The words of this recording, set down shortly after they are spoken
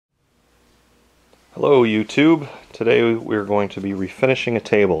Hello YouTube. Today we're going to be refinishing a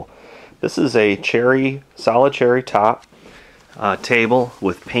table. This is a solid cherry top table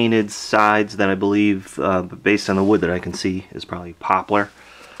with painted sides that I believe, based on the wood that I can see, is probably poplar.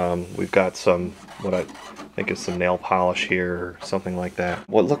 We've got some, what I think is some nail polish here or something like that.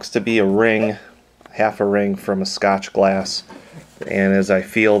 What looks to be a ring, half a ring from a Scotch glass, and as I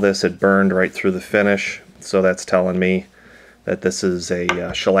feel this, it burned right through the finish, so that's telling me that this is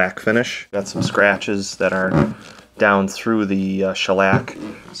a shellac finish. Got some scratches that are down through the shellac.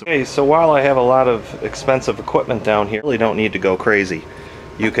 Okay, so while I have a lot of expensive equipment down here, you really don't need to go crazy.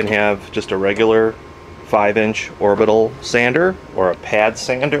 You can have just a regular 5-inch orbital sander or a pad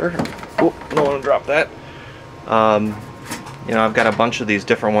sander. Oh, don't want to drop that. You know, I've got a bunch of these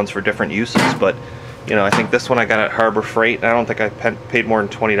different ones for different uses, but you know, I think this one I got at Harbor Freight, and I don't think I paid more than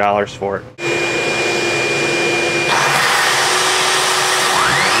 $20 for it.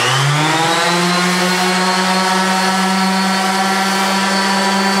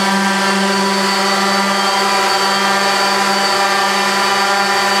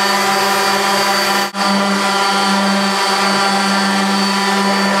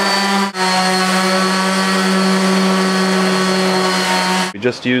 We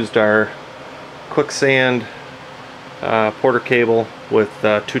just used our quicksand porter cable with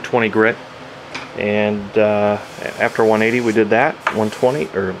 220 grit, and after 180 we did that. 120,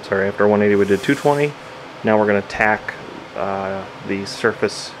 or sorry, after 180 we did 220. Now we're going to tack the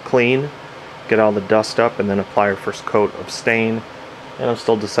surface clean, get all the dust up, and then apply our first coat of stain. And I'm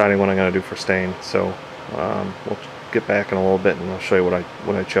still deciding what I'm going to do for stain, so we'll get back in a little bit and I'll show you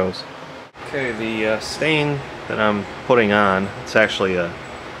what I chose. Okay, the stain that I'm putting on, it's actually a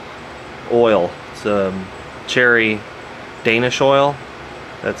oil. It's a cherry Danish oil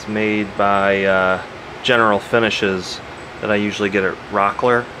that's made by General Finishes that I usually get at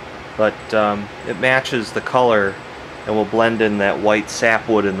Rockler, but it matches the color and will blend in that white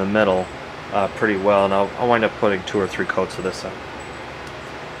sapwood in the middle pretty well, and I'll wind up putting 2 or 3 coats of this on.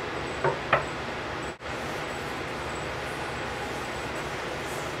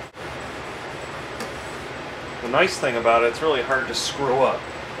 The nice thing about it, it's really hard to screw up.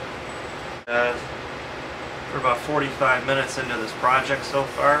 We're about 45 minutes into this project so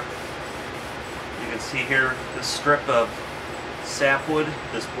far. You can see here this strip of sapwood,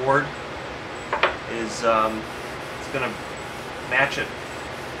 this board, is it's going to match it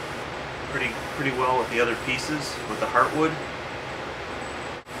pretty well with the other pieces with the heartwood.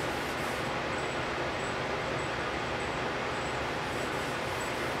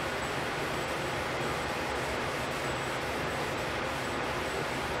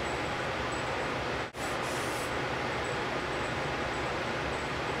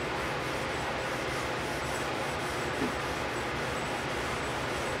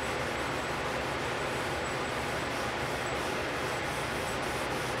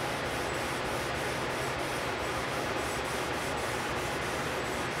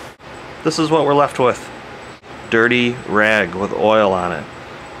 This is what we're left with. Dirty rag with oil on it.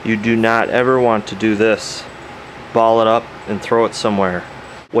 You do not ever want to do this. Ball it up and throw it somewhere.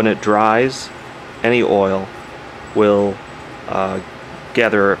 When it dries, any oil will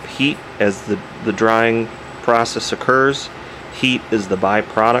gather up heat as the drying process occurs. Heat is the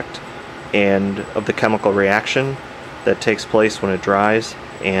byproduct of the chemical reaction that takes place when it dries,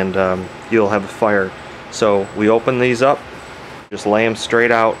 and you'll have a fire. So we open these up, just lay them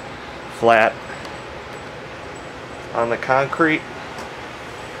straight out flat on the concrete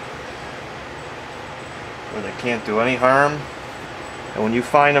where they can't do any harm, and when you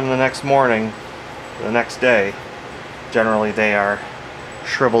find them the next morning, the next day, generally they are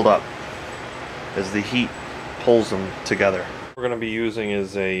shriveled up as the heat pulls them together. What we're going to be using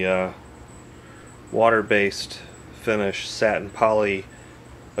is a water-based finish satin poly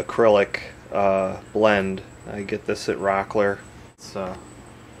acrylic blend. I get this at Rockler.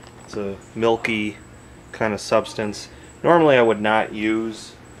 It's a milky kind of substance. Normally I would not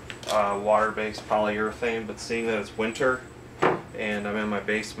use water-based polyurethane, but seeing that it's winter and I'm in my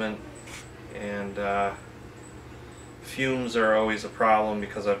basement and fumes are always a problem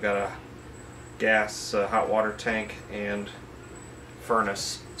because I've got a gas hot water tank and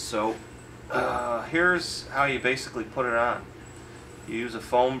furnace. So here's how you basically put it on. You use a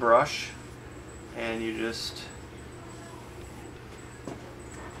foam brush and you just,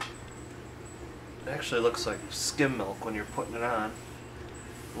 it actually looks like skim milk when you're putting it on.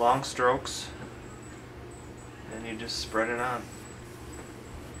 Long strokes, and you just spread it on.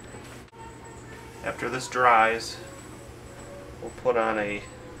 After this dries, we'll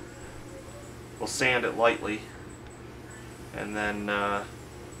sand it lightly, and then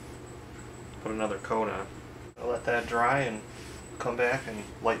put another coat on. I'll let that dry and come back and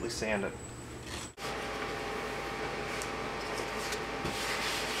lightly sand it.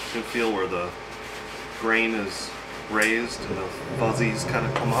 You can feel where the grain is raised and the fuzzies kind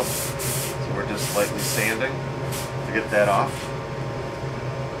of come up. So we're just lightly sanding to get that off.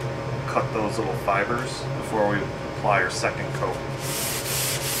 Cut those little fibers before we apply our second coat.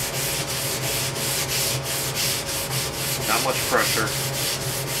 Not much pressure.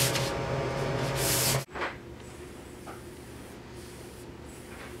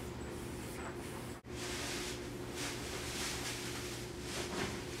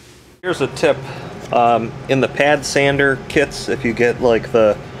 Here's a tip. In the pad sander kits, if you get like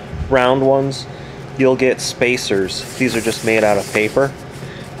the round ones, you'll get spacers. These are just made out of paper.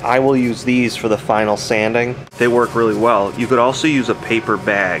 I will use these for the final sanding. They work really well. You could also use a paper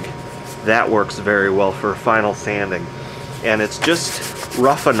bag. That works very well for final sanding. And it's just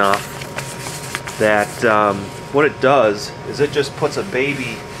rough enough that what it does is it just puts a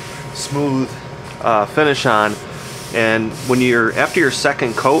baby smooth finish on. And when you're after your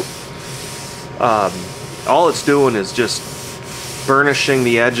second coat, all it's doing is just burnishing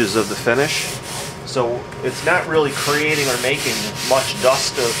the edges of the finish. So it's not really creating or making much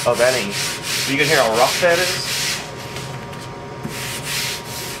dust of any. You can hear how rough that is.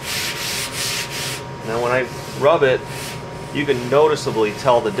 Now when I rub it, you can noticeably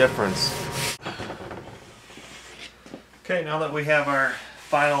tell the difference. Okay, now that we have our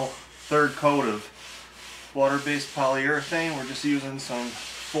final third coat of water-based polyurethane, we're just using some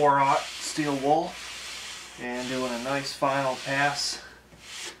 4/0 steel wool and doing a nice final pass.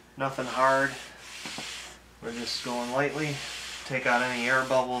 Nothing hard. We're just going lightly, take out any air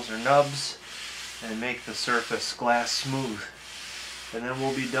bubbles or nubs, and make the surface glass smooth. And then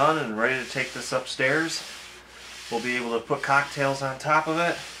we'll be done and ready to take this upstairs. We'll be able to put cocktails on top of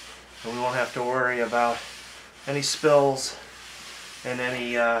it, and we won't have to worry about any spills and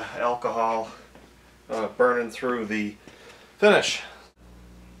any alcohol burning through the finish.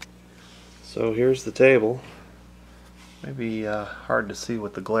 So here's the table. Maybe hard to see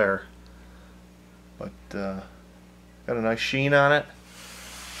with the glare, but got a nice sheen on it.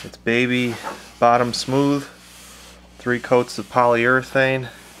 It's baby bottom smooth, 3 coats of polyurethane,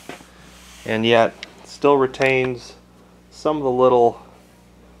 and yet still retains some of the little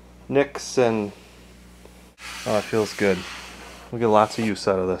nicks, and oh, it feels good. We get lots of use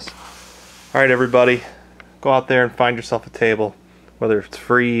out of this. Alright everybody, go out there and find yourself a table, whether it's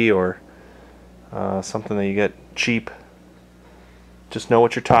free or something that you get cheap. Just know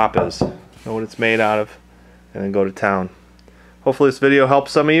what your top is, know what it's made out of, and then go to town. Hopefully this video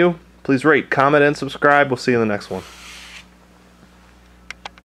helps some of you. Please rate, comment, and subscribe. We'll see you in the next one.